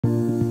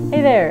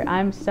Hey there,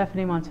 I'm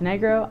Stephanie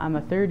Montenegro. I'm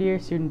a third-year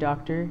student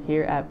doctor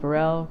here at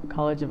Burrell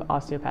College of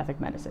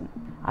Osteopathic Medicine.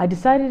 I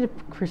decided to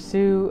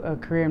pursue a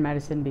career in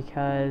medicine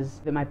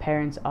because my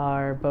parents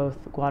are both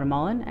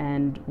Guatemalan,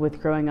 and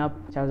with growing up,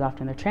 I was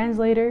often their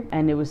translator,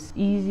 and it was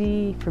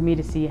easy for me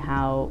to see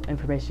how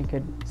information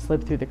could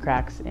slip through the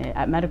cracks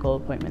at medical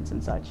appointments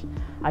and such.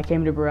 I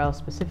came to Burrell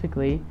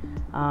specifically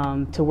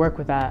to work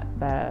with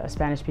a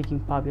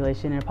Spanish-speaking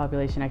population and a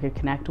population I could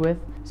connect with.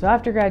 So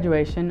after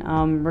graduation,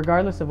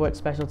 regardless of what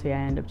specialty I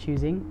end up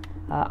choosing,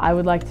 I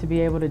would like to be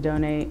able to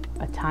donate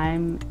a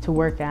time to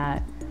work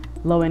at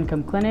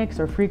low-income clinics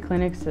or free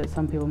clinics, as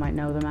some people might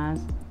know them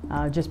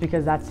as, just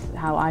because that's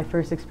how I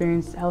first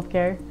experienced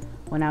healthcare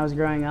when I was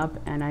growing up,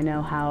 and I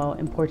know how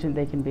important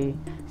they can be.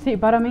 Sí,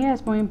 para mí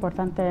es muy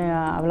importante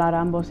hablar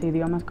ambos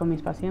idiomas con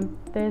mis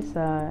pacientes,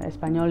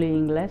 español y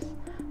inglés,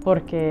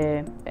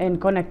 porque en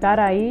conectar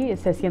ahí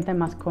se sienten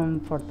más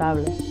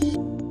confortables.